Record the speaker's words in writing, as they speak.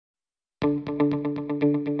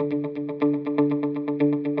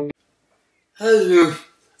have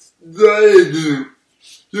decided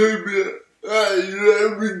to be a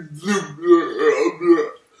living super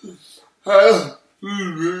how to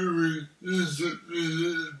be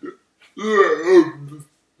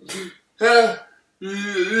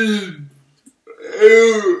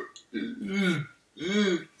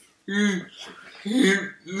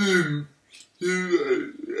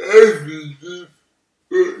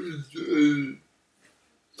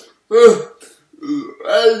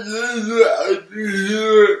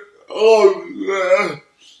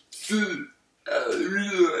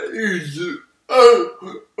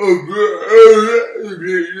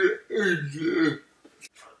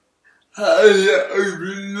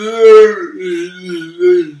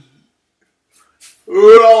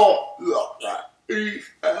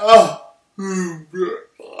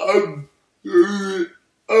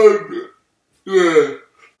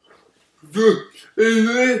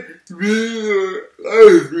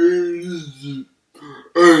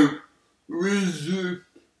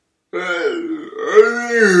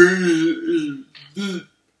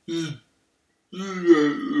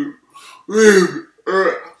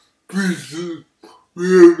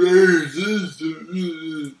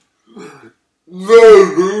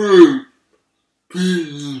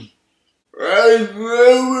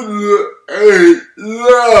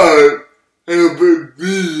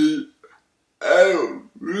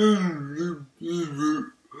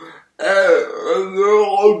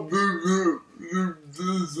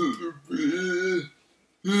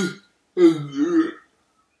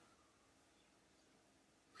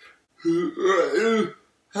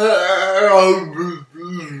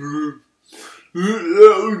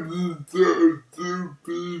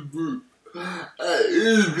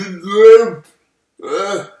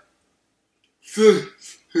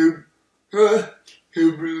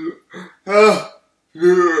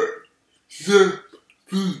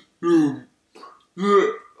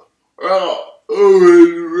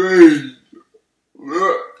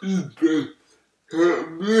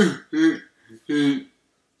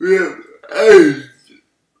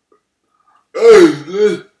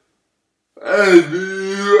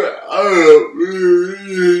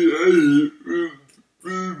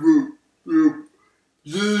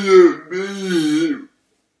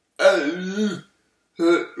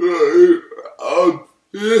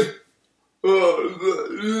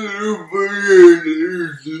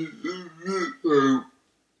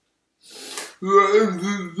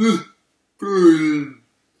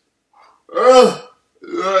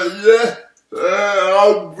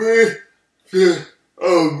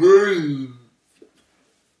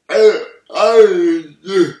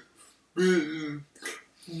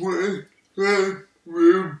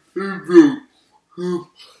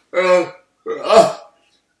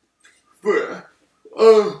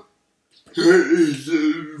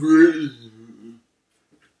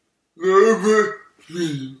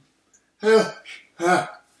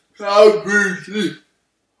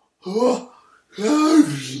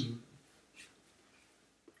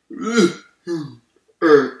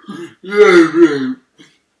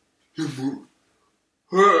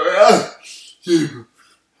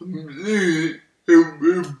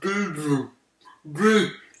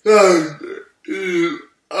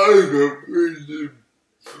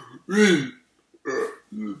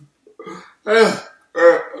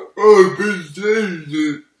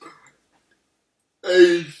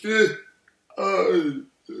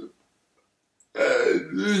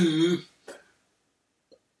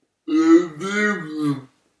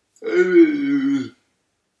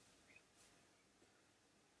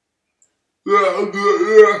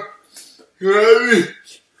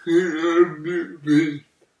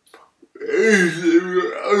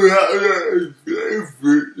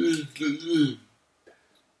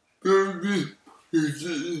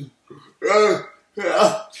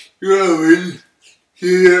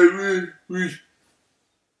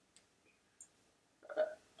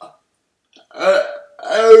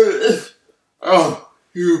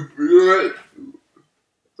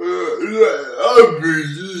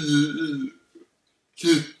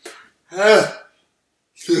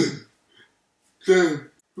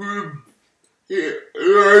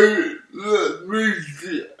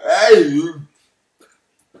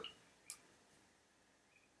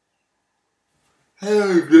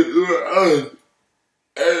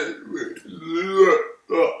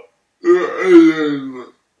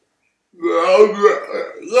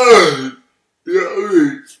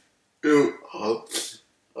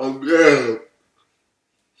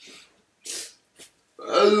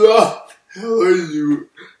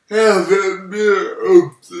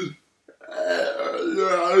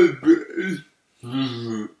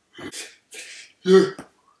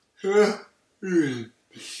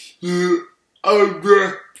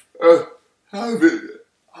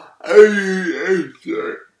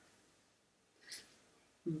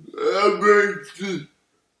emergency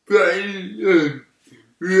pain and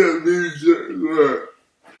realization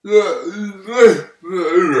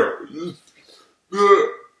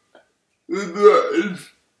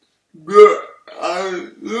but I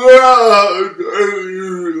love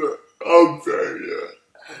you up there.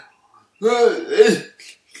 But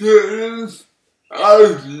it's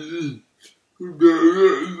I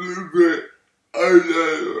the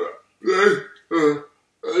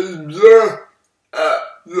and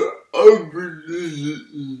the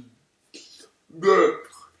opportunity that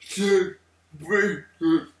can bring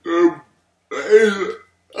the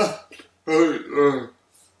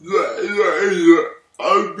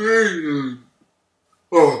opinion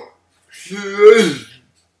of creation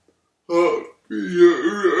of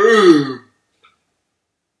your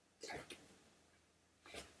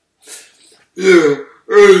yeah,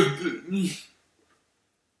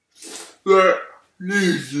 that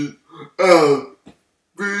needs to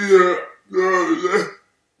be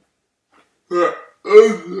that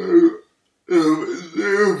also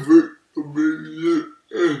never be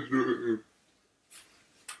answer.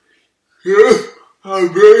 Here, I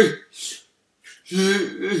bet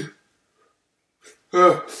she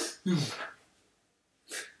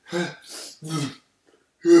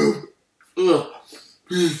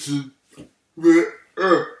pieces with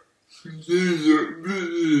continue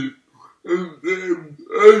believe and then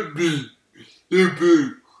be the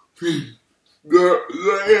big that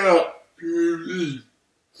they are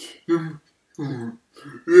to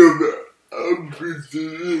be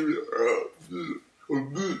appreciated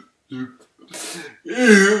of this.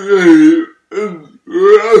 Even and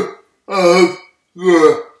of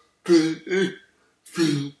the busy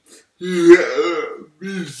we are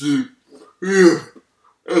busy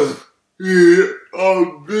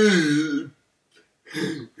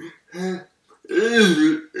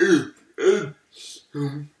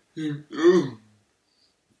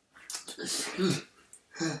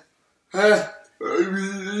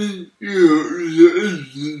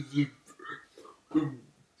relationship with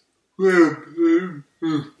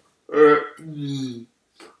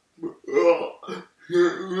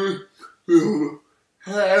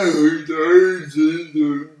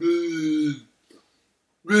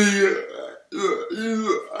with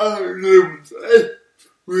others.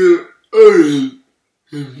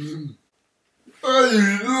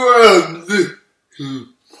 I love this.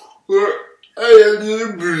 What I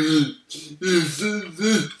believe is this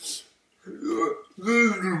bit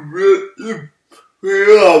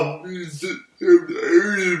we are busy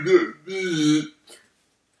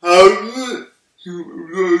how did you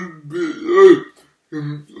be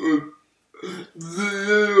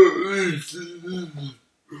the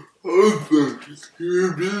also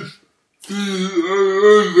you be